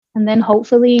And then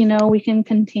hopefully, we can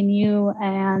continue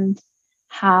and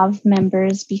have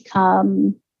members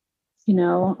become,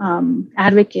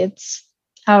 advocates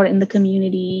out in the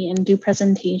community and do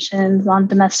presentations on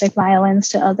domestic violence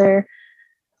to other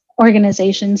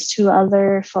organizations, to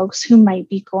other folks who might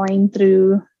be going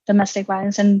through domestic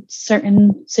violence and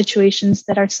certain situations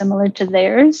that are similar to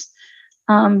theirs.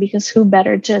 Because who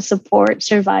better to support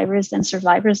survivors than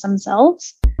survivors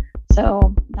themselves?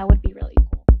 So that would be really cool.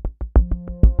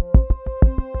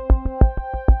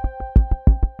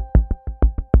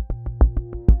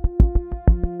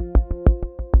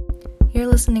 You're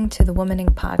listening to the Woman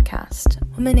Inc. podcast.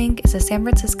 Woman Inc. is a San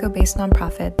Francisco-based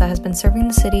nonprofit that has been serving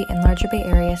the city and larger Bay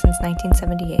Area since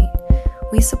 1978.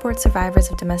 We support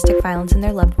survivors of domestic violence and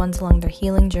their loved ones along their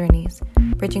healing journeys,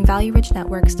 bridging value-rich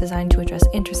networks designed to address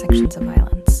intersections of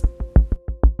violence.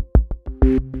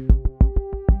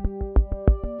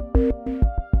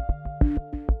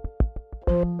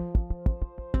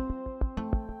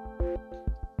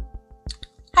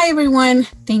 Hi everyone,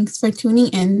 thanks for tuning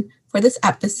in for this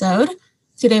episode.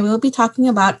 Today we will be talking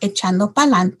about Echando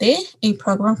Pa'lante, a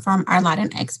program from our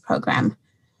Latinx program.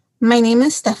 My name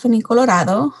is Stephanie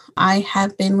Colorado. I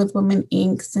have been with Women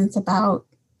Inc. since about,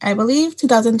 I believe,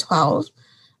 2012.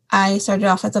 I started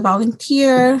off as a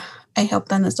volunteer. I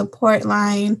helped on the support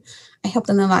line. I helped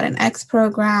in the Latinx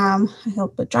program. I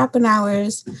helped with drop-in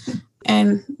hours.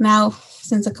 And now,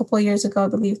 since a couple of years ago, I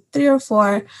believe 3 or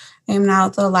 4, I am now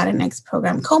the Latinx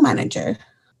program co-manager.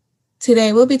 Today,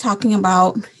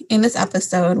 in this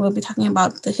episode, we'll be talking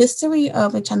about the history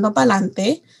of Echando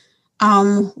Pa'lante,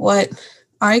 what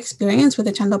our experience with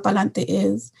Echando Pa'lante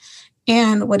is,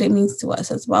 and what it means to us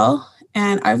as well,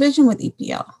 and our vision with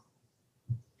EPL.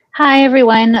 Hi,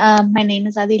 everyone. My name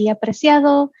is Adilia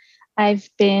Preciado. I've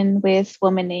been with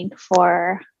Women Inc.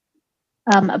 for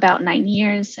about 9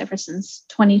 years, ever since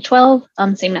 2012,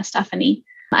 same as Stephanie.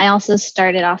 I also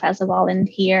started off as a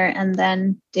volunteer and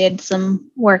then did some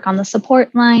work on the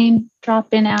support line,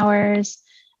 drop-in hours,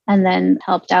 and then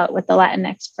helped out with the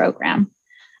Latinx program.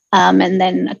 And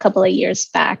then a couple of years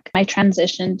back, I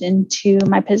transitioned into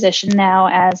my position now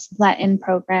as Latin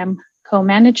program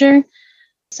co-manager.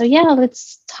 So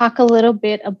let's talk a little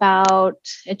bit about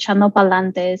Echando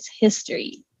Pa'lante's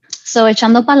history. So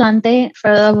Echando Pa'lante,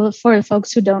 for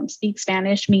folks who don't speak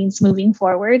Spanish, means moving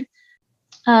forward.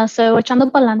 So Echando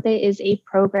Pa'lante is a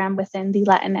program within the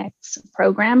Latinx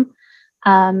program.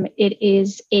 It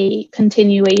is a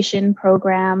continuation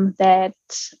program that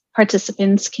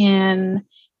participants can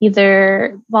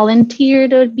either volunteer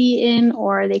to be in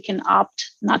or they can opt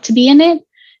not to be in it.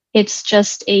 It's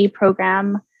just a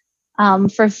program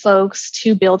for folks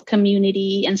to build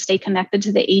community and stay connected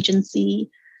to the agency.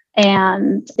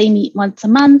 And they meet once a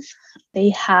month.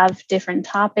 They have different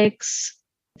topics.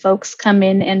 Folks come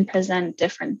in and present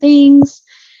different things.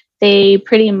 They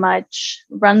pretty much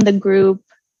run the group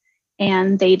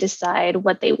and they decide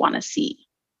what they want to see.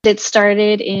 It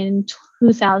started in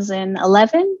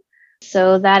 2011.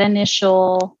 So that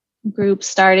initial group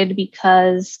started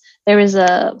because there was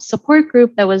a support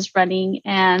group that was running,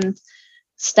 and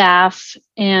staff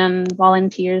and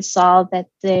volunteers saw that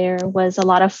there was a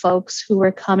lot of folks who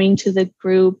were coming to the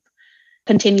group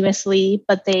continuously,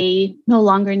 but they no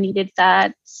longer needed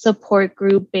that support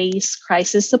group-based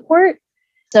crisis support.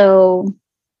 So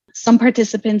some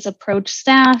participants approached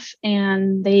staff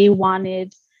and they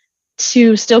wanted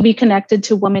to still be connected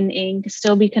to Women Inc.,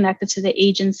 still be connected to the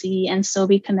agency, and still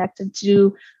be connected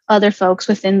to other folks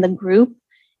within the group.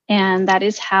 And that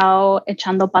is how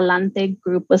Echando Pa'lante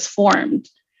group was formed.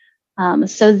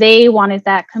 So they wanted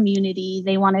that community,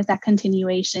 they wanted that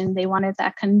continuation, they wanted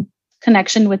that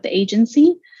connection with the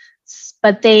agency,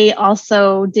 but they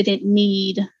also didn't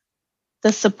need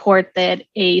the support that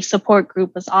a support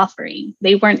group was offering.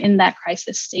 They weren't in that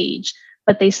crisis stage,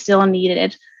 but they still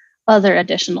needed other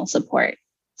additional support.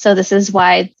 So this is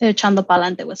why Echando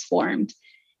Pa'lante was formed.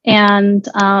 And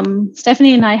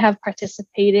Stephanie and I have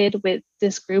participated with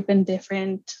this group in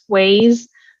different ways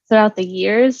throughout the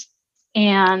years.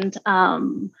 And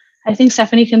I think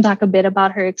Stephanie can talk a bit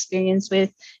about her experience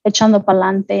with Echando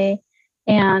Pa'lante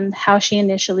and how she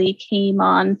initially came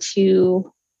on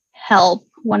to help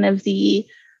one of the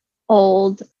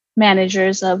old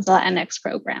managers of the NX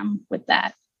program with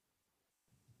that.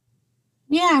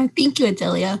 Yeah, thank you,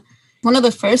 Adelia. One of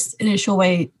the first initial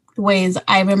ways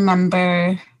I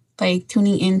remember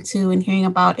tuning into and hearing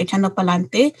about Echando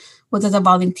Pa'lante was as a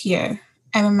volunteer.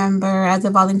 I remember as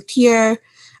a volunteer,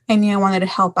 I knew I wanted to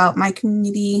help out my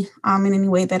community in any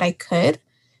way that I could.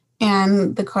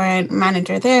 And the current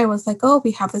manager there was like, oh,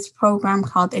 we have this program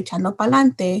called Echando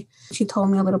Pa'lante. She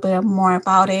told me a little bit more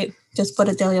about it. Just what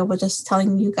Adelia was just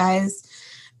telling you guys.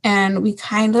 And I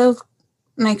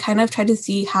kind of tried to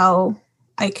see how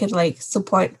I could like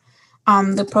support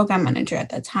the program manager at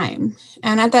that time.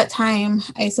 And at that time,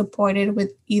 I supported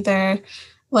with either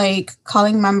like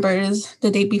calling members the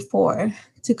day before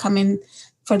to come in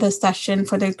for the session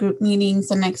for their group meetings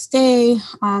the next day.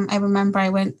 I remember I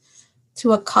went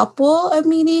to a couple of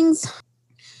meetings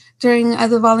during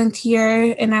as a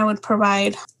volunteer, and I would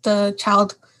provide the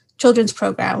children's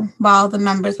program while the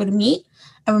members would meet.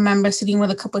 I remember sitting with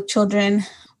a couple of children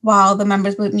while the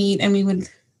members would meet, and we would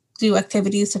do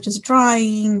activities such as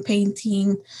drawing,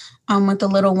 painting with the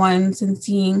little ones, and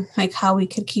seeing like how we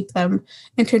could keep them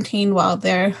entertained while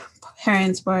their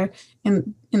parents were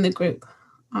in the group.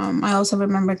 I also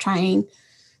remember trying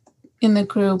in the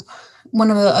group. One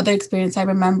of the other experience I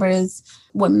remember is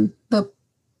when the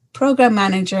program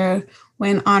manager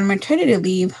went on maternity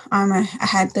leave, I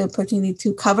had the opportunity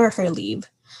to cover her leave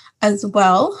as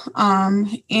well.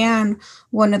 And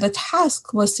one of the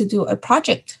tasks was to do a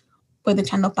project with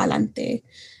Echando Pa'lante.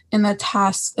 And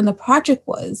the project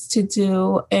was to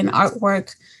do an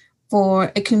artwork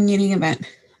for a community event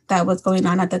that was going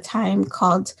on at the time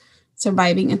called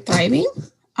Surviving and Thriving.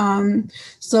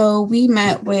 So we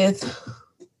met with,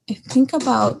 I think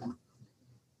about,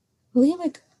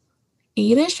 like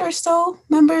 8-ish or so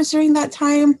members during that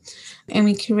time. And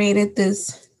we created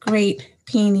this great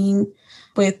painting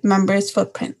with members'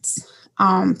 footprints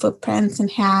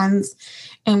and hands.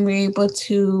 And we were able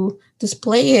to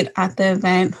display it at the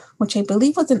event, which I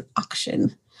believe was an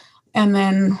auction. And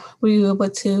then we were able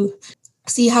to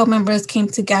see how members came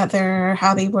together,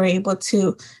 how they were able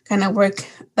to kind of work,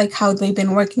 like how they've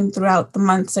been working throughout the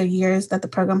months or years that the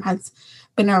program has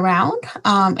been around,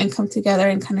 and come together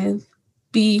and kind of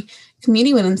be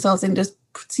community with themselves, and just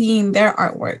seeing their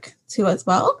artwork too as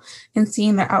well, and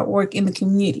seeing their artwork in the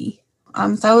community.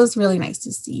 So that was really nice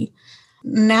to see.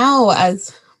 Now,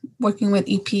 as working with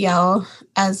EPL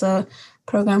as a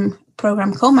program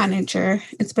co-manager,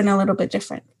 it's been a little bit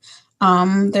different.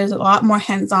 There's a lot more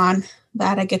hands-on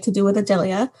that I get to do with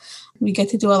Adelia. We get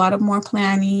to do a lot of more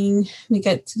planning. We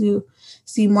get to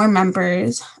see more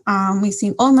members. We've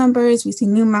seen old members, we've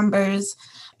seen new members,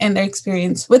 and their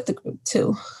experience with the group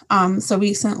too. So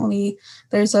recently,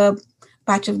 there's a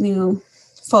batch of new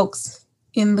folks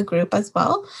in the group as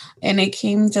well. And it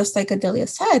came just like Adelia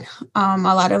said. A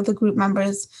lot of the group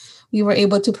members, we were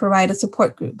able to provide a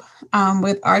support group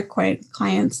with our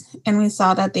clients. And we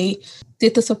saw that they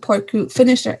did the support group,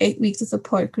 finished their 8 weeks of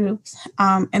support groups,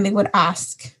 and they would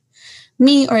ask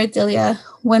me or Adelia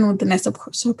when the next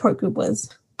support group was.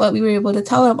 But we were able to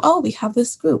tell them, oh, we have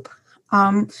this group.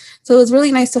 So it was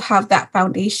really nice to have that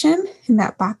foundation and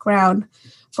that background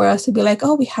for us to be like,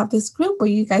 oh, we have this group where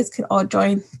you guys could all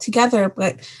join together,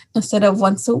 but instead of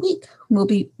once a week, we'll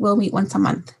meet once a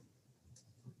month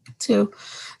too.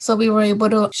 So we were able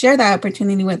to share that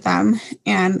opportunity with them,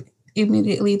 and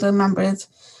immediately the members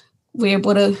were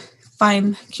able to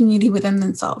find community within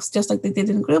themselves. Just like they did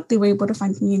in group, they were able to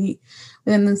find community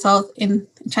within themselves in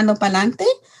Echando Pa'lante,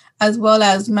 as well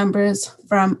as members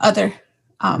from other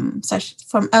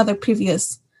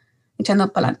previous Echando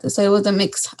Pa'lante. So it was a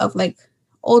mix of like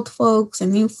old folks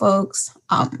and new folks,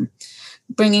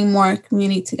 bringing more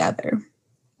community together.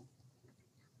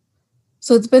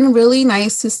 So it's been really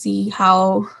nice to see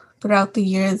how throughout the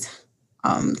years,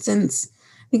 since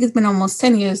I think it's been almost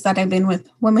 10 years that I've been with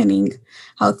Women Inc.,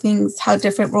 how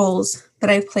different roles that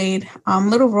I've played,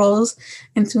 little roles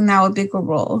into now a bigger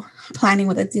role, planning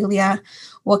with Adelia,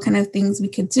 what kind of things we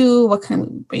could do, what can we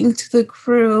bring to the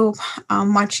group,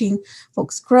 watching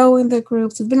folks grow in the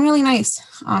groups. It's been really nice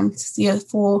to see a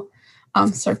full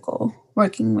circle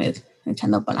working with the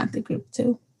Echando Pa'lante group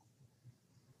too.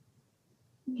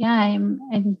 Yeah, I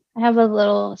have a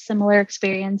little similar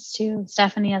experience to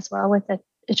Stephanie as well with the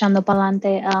Echando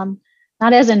Pa'lante.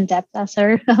 Not as in depth as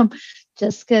her,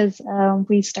 just because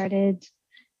we started,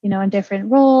 in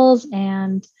different roles,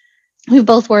 and we've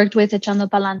both worked with Echando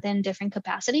Pa'lante in different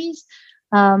capacities.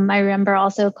 I remember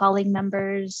also calling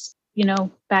members,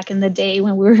 back in the day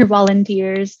when we were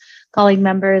volunteers, calling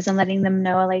members and letting them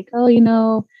know, like,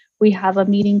 oh, we have a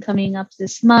meeting coming up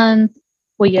this month.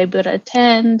 Will you be able to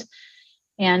attend?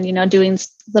 And, doing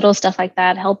little stuff like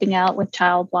that, helping out with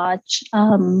Child Watch.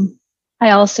 I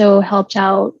also helped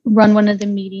out run one of the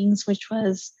meetings, which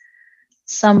was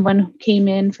someone who came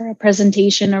in for a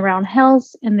presentation around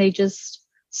health, and they just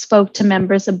spoke to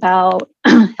members about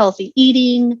healthy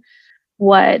eating,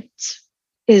 what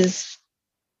is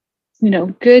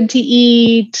good to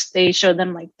eat. They showed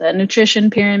them like the nutrition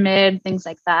pyramid, things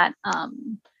like that.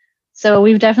 So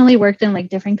we've definitely worked in like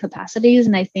different capacities.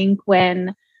 And I think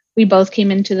when we both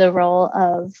came into the role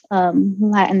of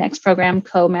Latinx program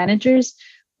co-managers,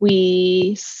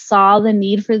 we saw the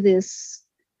need for this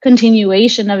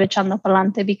continuation of Echando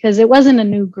Pa'lante because it wasn't a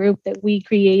new group that we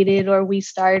created or we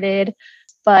started,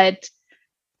 but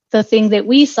the thing that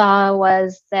we saw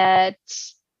was that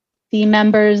the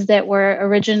members that were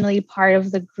originally part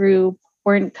of the group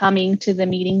weren't coming to the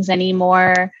meetings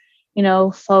anymore.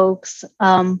 Folks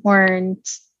weren't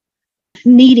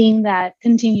needing that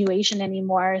continuation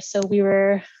anymore. So we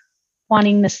were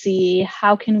wanting to see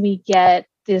how can we get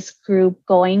this group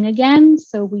going again.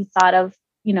 So we thought of,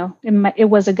 it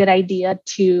was a good idea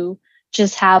to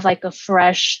just have like a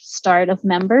fresh start of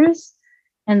members.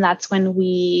 And that's when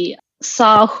we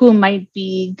saw who might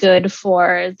be good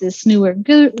for this new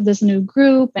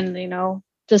group, and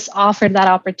just offered that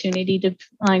opportunity to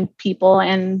people,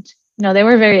 and they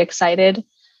were very excited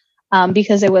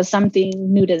because it was something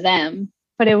new to them.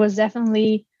 But it was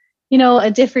definitely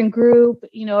a different group.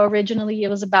 Originally it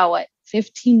was about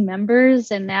 15 members,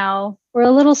 and now we're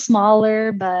a little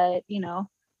smaller, but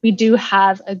we do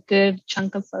have a good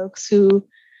chunk of folks who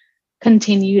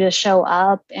continue to show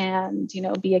up and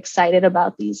be excited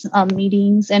about these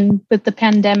meetings. And with the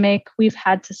pandemic, we've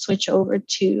had to switch over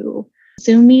to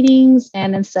Zoom meetings,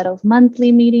 and instead of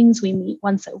monthly meetings, we meet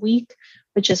once a week,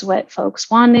 which is what folks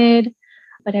wanted.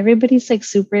 But everybody's like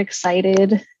super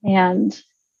excited, and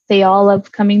they all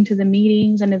love coming to the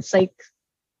meetings, and it's like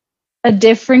a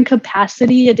different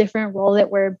capacity, a different role that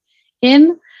we're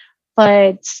in,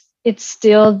 but it's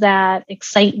still that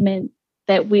excitement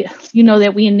that we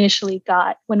initially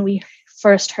got when we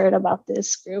first heard about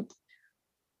this group.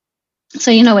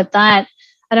 So, with that,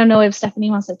 I don't know if Stephanie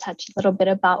wants to touch a little bit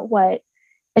about what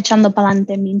Echando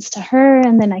Pa'lante means to her,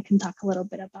 and then I can talk a little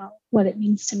bit about what it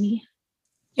means to me.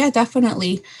 Yeah,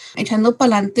 definitely. Echando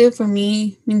Pa'lante for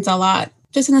me means a lot,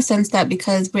 just in the sense that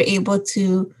because we're able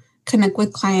to connect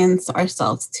with clients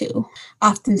ourselves too.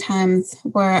 Oftentimes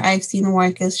where I've seen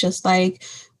work is just like,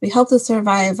 we help the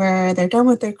survivor, they're done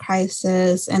with their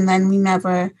crisis, and then we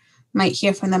never might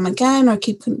hear from them again or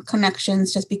keep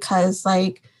connections just because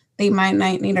like they might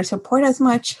not need our support as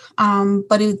much.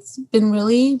 But it's been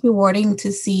really rewarding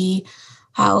to see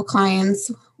how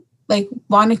clients like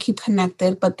want to keep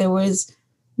connected, but there was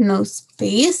no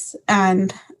space.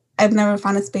 And I've never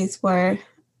found a space where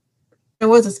there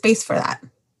was a space for that.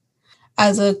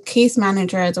 As a case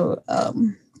manager, as a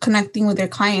connecting with their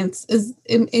clients,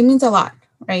 it means a lot,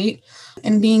 right?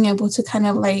 And being able to kind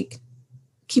of like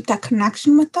keep that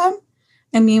connection with them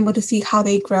and being able to see how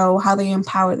they grow, how they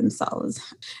empower themselves,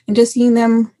 and just seeing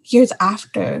them years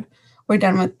after we're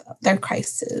done with their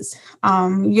crisis,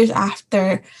 years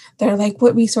after they're like,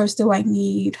 what resource do I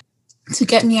need to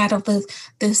get me out of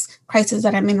this crisis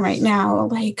that I'm in right now?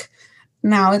 Like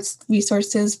now it's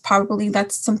resources, probably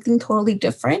that's something totally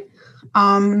different,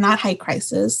 not high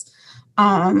crisis,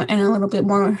 and a little bit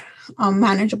more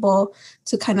manageable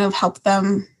to kind of help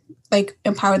them like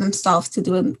empower themselves to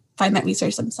do and find that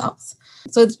resource themselves.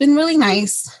 So it's been really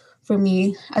nice for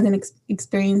me as an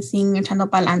experiencing Echando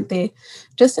Pa'lante,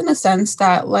 just in a sense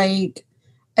that like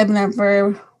I've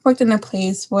never worked in a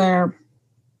place where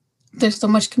there's so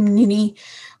much community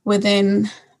within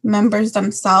members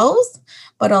themselves,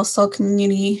 but also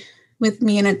community with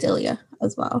me and Adelia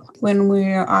as well. When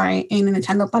we are in an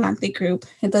Echando Pa'lante group,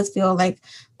 it does feel like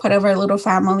part of our little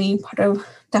family, part of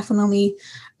definitely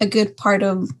a good part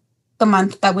of the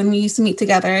month that when we used to meet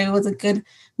together, it was a good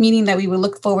meeting that we would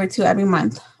look forward to every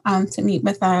month to meet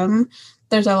with them.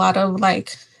 There's a lot of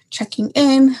like checking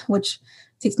in, which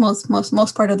takes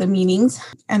most part of the meetings,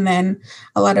 and then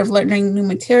a lot of learning new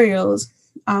materials,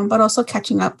 but also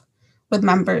catching up with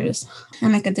members.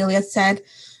 And like Adelia said,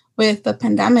 with the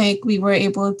pandemic, we were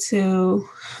able to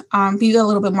be a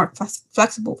little bit more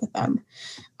flexible with them.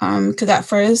 Because at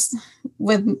first,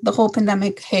 with the whole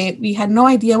pandemic hit, we had no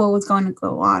idea what was going to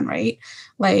go on, right?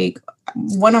 Like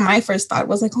one of my first thought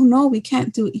was like, oh no, we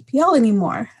can't do EPL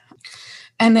anymore.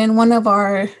 And then one of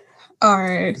our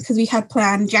because we had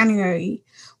planned January,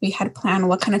 we had planned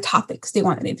what kind of topics they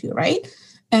wanted to do, right?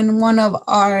 And one of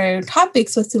our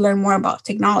topics was to learn more about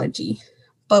technology.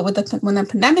 But when the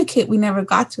pandemic hit, we never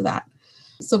got to that.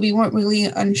 So we weren't really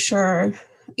unsure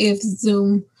if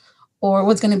Zoom or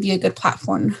was going to be a good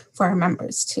platform for our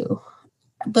members too.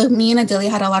 But me and Adelia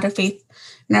had a lot of faith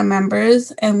in our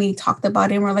members, and we talked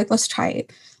about it and we're like, let's try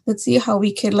it. Let's see how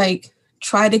we could like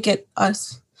try to get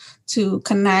us to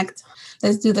connect,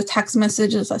 let's do the text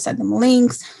messages. Let's send them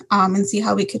links and see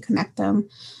how we could connect them.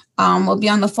 We'll be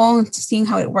on the phone seeing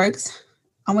how it works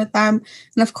with them.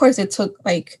 And of course, it took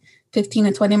like 15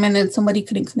 to 20 minutes. Somebody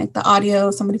couldn't connect the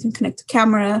audio. Somebody can connect the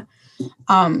camera.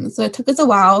 So it took us a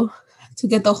while to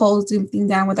get the whole Zoom thing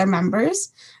down with our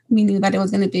members. We knew that it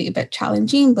was going to be a bit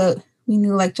challenging, but we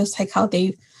knew like just like how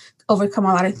they overcome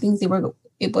a lot of things, they were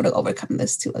able to overcome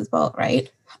this too as well,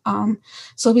 right?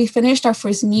 So we finished our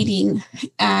first meeting,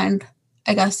 and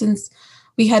I guess since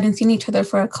we hadn't seen each other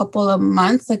for a couple of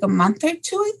months, like a month or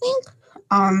two, I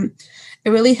think, it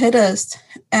really hit us.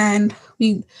 And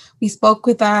we spoke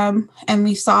with them, and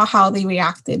we saw how they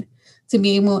reacted to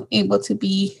being able to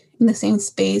be in the same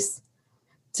space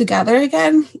together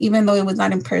again, even though it was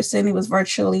not in person, it was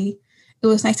virtually. It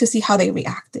was nice to see how they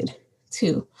reacted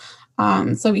too.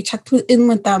 So we checked in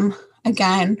with them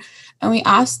again, and we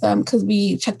asked them, because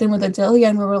we checked in with Adelia,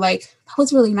 and we were like, that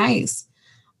was really nice.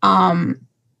 And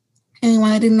we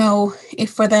wanted to know if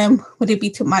for them, would it be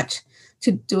too much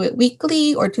to do it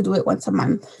weekly or to do it once a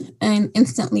month? And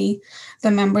instantly the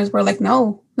members were like,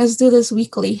 no, let's do this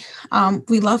weekly.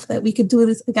 We love that we could do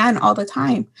this again all the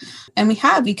time. And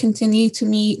we continue to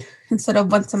meet instead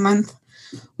of once a month.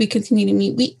 We continue to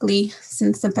meet weekly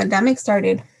since the pandemic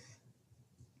started.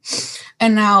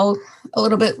 And now a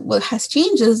little bit what has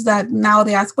changed is that now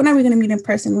they ask, when are we going to meet in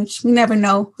person? Which we never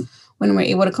know when we're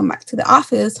able to come back to the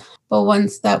office. But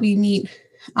once that we meet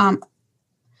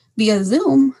via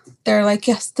Zoom, they're like,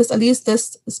 yes, at least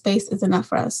this space is enough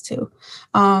for us too.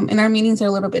 And our meetings are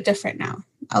a little bit different now.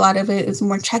 A lot of it is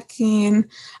more check-in,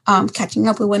 catching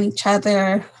up with each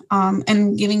other,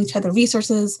 and giving each other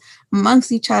resources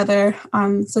amongst each other.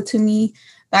 So to me,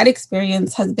 that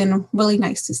experience has been really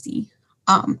nice to see.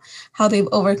 How they've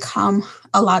overcome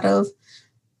a lot of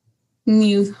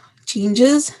new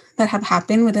changes that have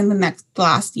happened within the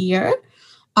last year,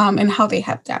 and how they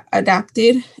have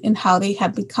adapted and how they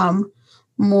have become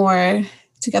more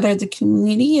together as a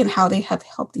community and how they have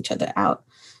helped each other out.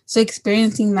 So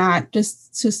experiencing that,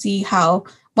 just to see how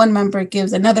one member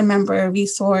gives another member a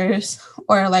resource,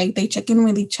 or like they check in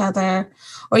with each other,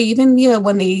 or even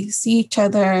when they see each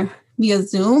other via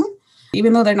Zoom,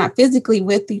 even though they're not physically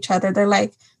with each other, they're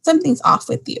like, something's off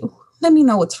with you. Let me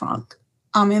know what's wrong.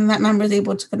 And that member is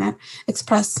able to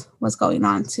express what's going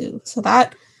on too. So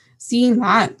seeing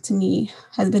that to me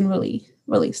has been really,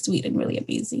 really sweet and really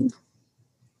amazing.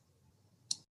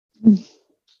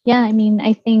 Yeah, I mean,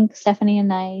 I think Stephanie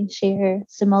and I share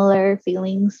similar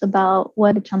feelings about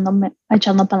what Echando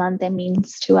Pa'lante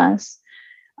means to us.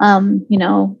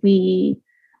 We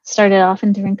started off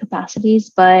in different capacities,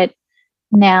 but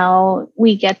now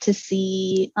we get to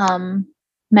see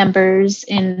members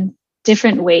in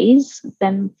different ways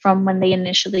than from when they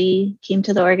initially came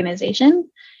to the organization.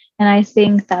 And I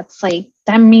think that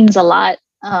means a lot,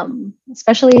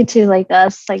 especially to like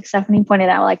us, like Stephanie pointed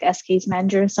out, like as case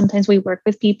managers, sometimes we work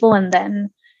with people and then,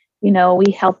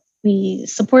 we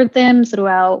support them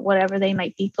throughout whatever they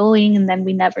might be going, and then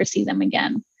we never see them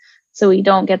again. So we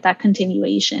don't get that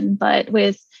continuation. But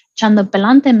with Echando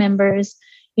Pa'lante members,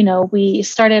 we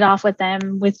started off with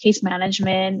them with case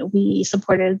management. We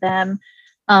supported them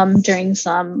during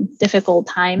some difficult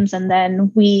times, and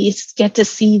then we get to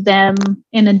see them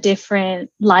in a different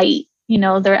light.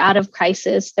 They're out of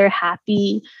crisis, they're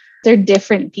happy, they're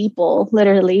different people,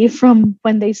 literally, from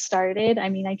when they started. I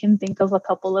mean, I can think of a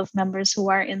couple of members who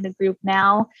are in the group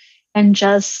now, and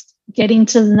just getting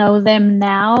to know them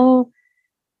now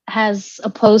as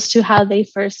opposed to how they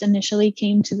first initially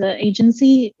came to the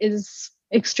agency is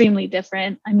extremely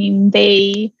different. I mean,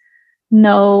 they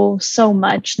know so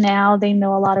much now. They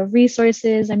know a lot of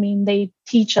resources. I mean, they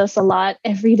teach us a lot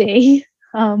every day.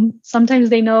 Sometimes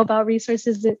they know about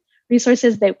resources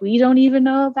that we don't even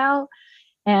know about.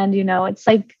 And, it's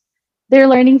like they're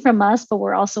learning from us, but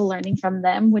we're also learning from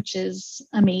them, which is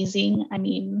amazing. I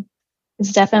mean,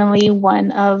 it's definitely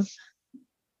one of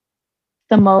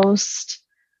the most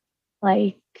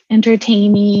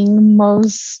entertaining,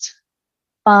 most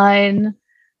fun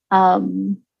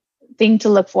thing to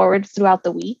look forward throughout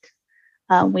the week.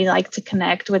 We like to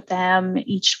connect with them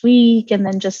each week, and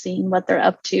then just seeing what they're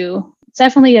up to. It's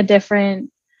definitely a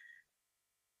different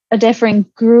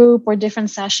group or different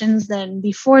sessions than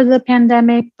before the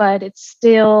pandemic, but it's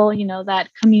still, that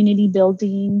community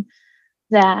building,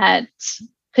 that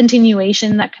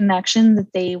continuation, that connection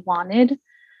that they wanted.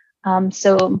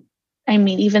 So, I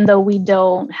mean, even though we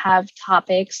don't have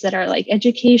topics that are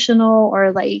educational,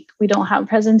 or we don't have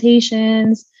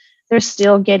presentations, they're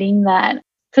still getting that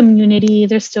community,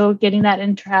 they're still getting that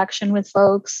interaction with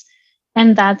folks.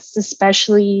 And that's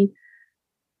especially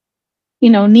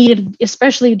needed,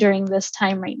 especially during this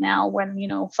time right now when,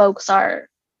 folks are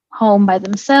home by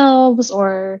themselves,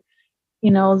 or,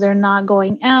 they're not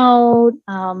going out,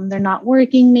 they're not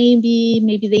working, maybe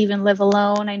they even live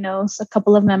alone. I know a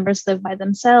couple of members live by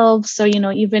themselves. So,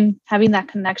 even having that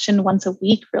connection once a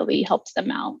week really helps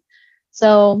them out.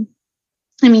 So,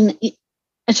 I mean,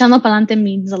 Echando Pa'lante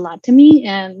means a lot to me,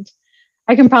 and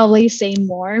I can probably say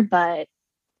more, but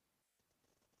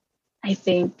I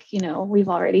think, we've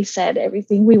already said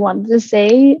everything we wanted to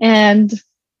say, and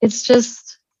it's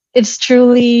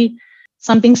truly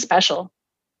something special.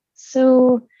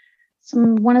 So,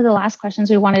 one of the last questions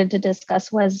we wanted to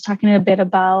discuss was talking a bit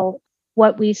about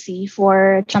what we see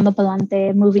for Echando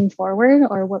Pa'lante moving forward,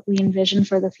 or what we envision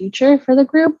for the future for the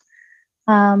group.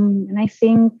 And I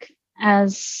think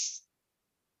as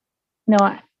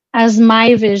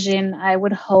my vision, I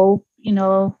would hope,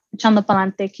 Echando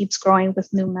Pa'lante keeps growing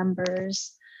with new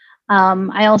members.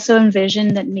 I also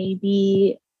envision that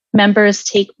maybe members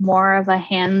take more of a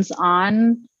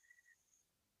hands-on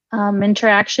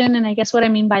interaction. And I guess what I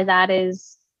mean by that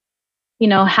is,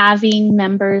 having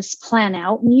members plan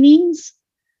out meetings.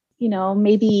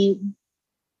 Maybe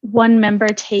one member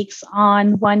takes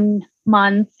on 1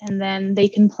 month, and then they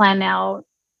can plan out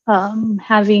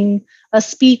having a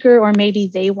speaker, or maybe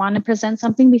they want to present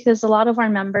something, because a lot of our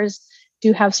members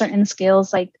do have certain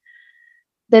skills like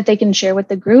that they can share with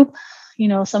the group.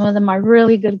 Some of them are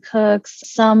really good cooks.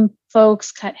 Some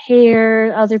folks cut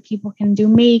hair. Other people can do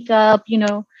makeup,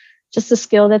 just a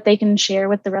skill that they can share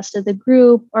with the rest of the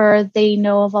group. Or they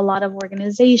know of a lot of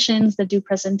organizations that do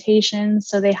presentations,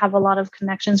 so they have a lot of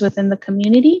connections within the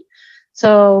community.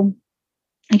 So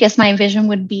I guess my vision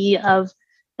would be of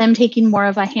them taking more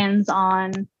of a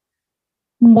hands-on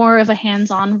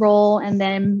role, and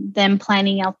then them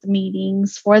planning out the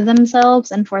meetings for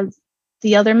themselves and for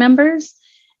the other members.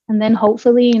 And then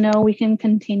hopefully, we can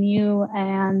continue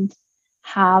and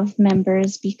have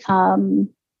members become,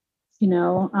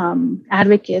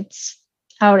 advocates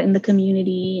out in the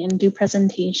community and do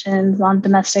presentations on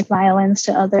domestic violence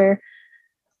to other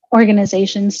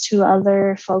organizations, to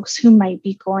other folks who might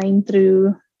be going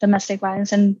through domestic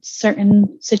violence and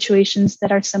certain situations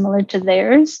that are similar to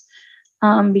theirs.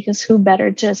 Because who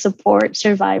better to support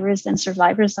survivors than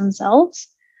survivors themselves?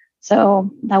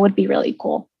 So that would be really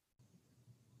cool.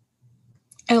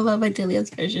 I love Adelia's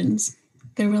visions.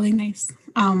 They're really nice.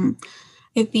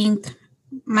 I think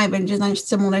my visions are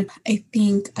similar. I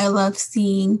think I love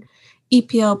seeing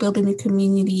EPL building a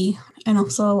community, and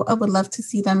also I would love to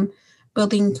see them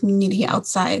building community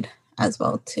outside as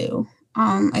well too.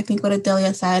 I think what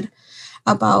Adelia said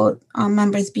about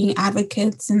members being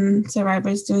advocates and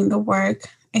survivors doing the work,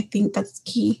 I think that's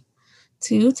key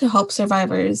too, to help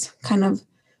survivors kind of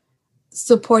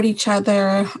support each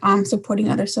other, supporting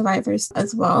other survivors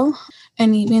as well,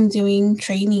 and even doing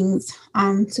trainings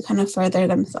to kind of further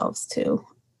themselves too.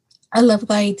 I love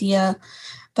the idea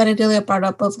that Adelia brought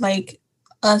up of like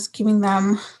us giving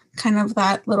them kind of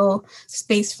that little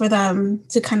space for them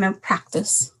to kind of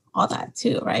practice all that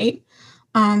too, right?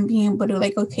 Being able to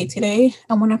like, okay, today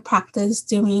I want to practice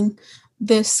doing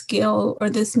this skill or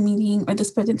this meeting or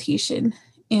this presentation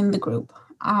in the group.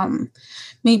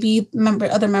 Maybe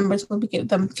other members will give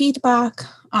them feedback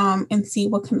and see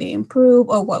what can they improve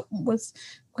or what was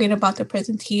great about the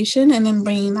presentation, and then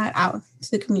bringing that out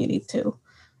to the community too.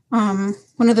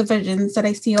 One of the visions that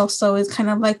I see also is kind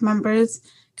of like members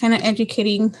kind of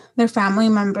educating their family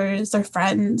members, their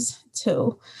friends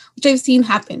too, which I've seen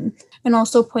happen, and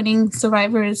also pointing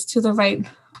survivors to the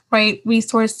right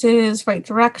resources, right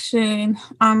direction,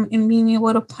 and being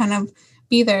able to kind of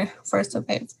be there for a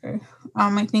survivor.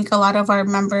 I think a lot of our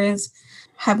members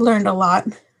have learned a lot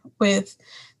with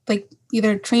like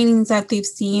either trainings that they've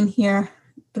seen here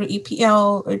through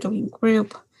EPL or doing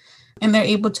group, and they're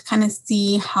able to kind of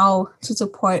see how to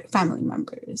support family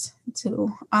members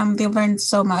too. They've learned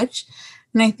so much,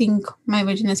 and I think my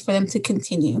vision is for them to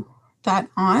continue that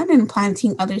on and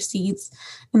planting other seeds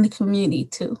in the community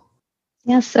too.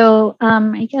 Yeah, so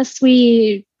I guess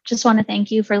we just want to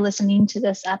thank you for listening to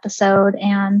this episode.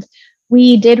 And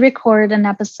we did record an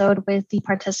episode with the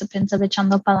participants of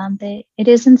Echando Pa'lante. It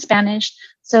is in Spanish,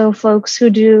 so folks who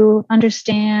do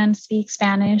understand, speak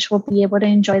Spanish will be able to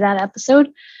enjoy that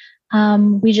episode.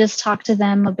 We just talked to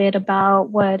them a bit about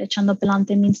what Echando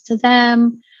Pa'lante means to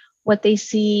them, what they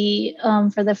see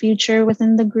for the future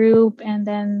within the group, and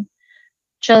then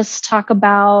just talk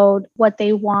about what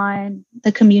they want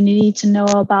the community to know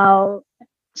about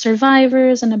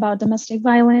survivors and about domestic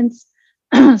violence.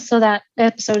 So that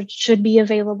episode should be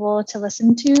available to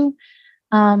listen to.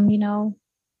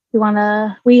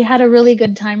 We had a really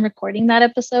good time recording that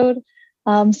episode.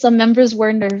 Some members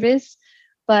were nervous,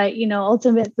 but,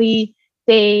 ultimately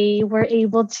they were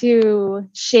able to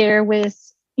share with,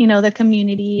 the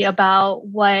community about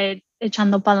what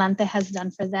Echando Pa'lante has done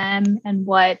for them and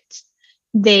what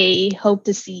they hope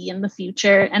to see in the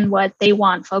future and what they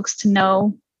want folks to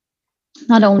know,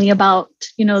 not only about,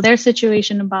 their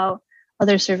situation, about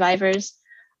other survivors.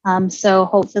 So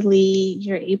hopefully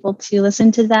you're able to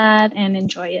listen to that and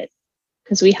enjoy it,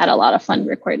 because we had a lot of fun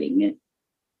recording it.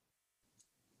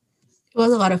 It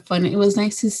was a lot of fun. It was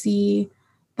nice to see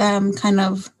them kind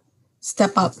of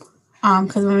step up.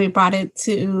 Because when we brought it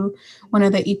to one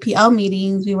of the EPL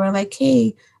meetings, we were like,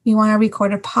 hey, we want to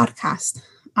record a podcast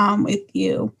with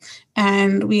you.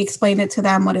 And we explained it to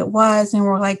them what it was. And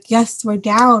we're like, yes, we're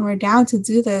down. We're down to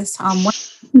do this.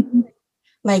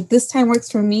 Like, this time works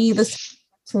for me. This time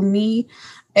works for me.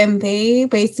 And they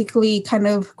basically kind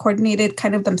of coordinated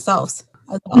kind of themselves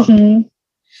as well. Mm-hmm.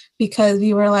 Because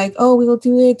we were like, oh, we'll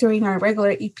do it during our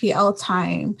regular EPL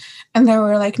time. And they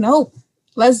were like, nope,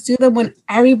 let's do them when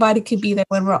everybody could be there,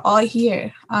 when we're all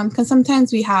here. Because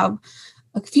sometimes we have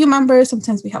a few members,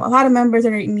 sometimes we have a lot of members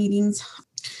in our meetings.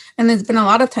 And there's been a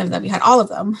lot of times that we had all of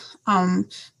them.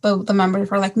 But the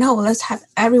members were like, no, let's have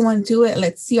everyone do it.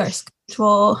 Let's see our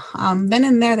schedule. Then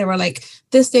and there, they were like,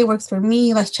 this day works for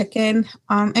me. Let's check in.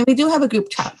 And we do have a group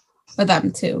chat with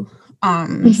them too.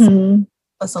 So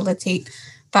facilitate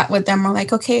that with them. We're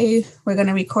like, okay, we're going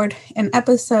to record an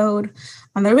episode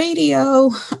on the radio.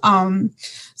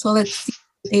 So let's see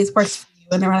what days works for you.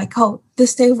 And they were like, oh,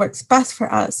 this day works best for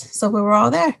us. So we were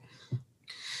all there.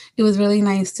 It was really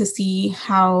nice to see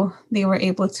how they were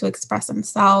able to express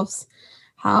themselves,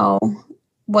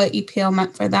 what EPL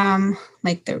meant for them,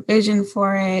 like their vision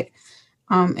for it,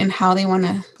 and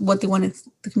what they wanted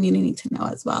the community to know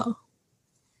as well.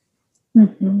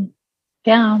 Mm-hmm.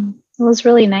 Yeah, it was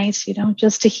really nice,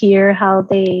 just to hear how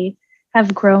they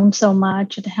have grown so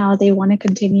much and how they want to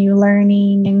continue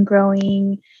learning and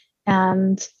growing.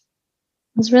 And it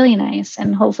was really nice.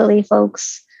 And hopefully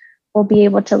folks will be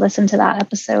able to listen to that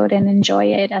episode and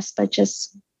enjoy it as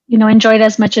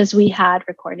much as we had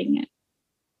recording it.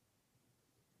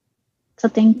 So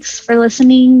thanks for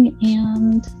listening,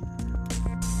 and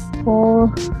we'll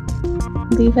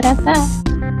leave it at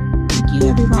that. Thank you,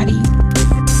 everybody.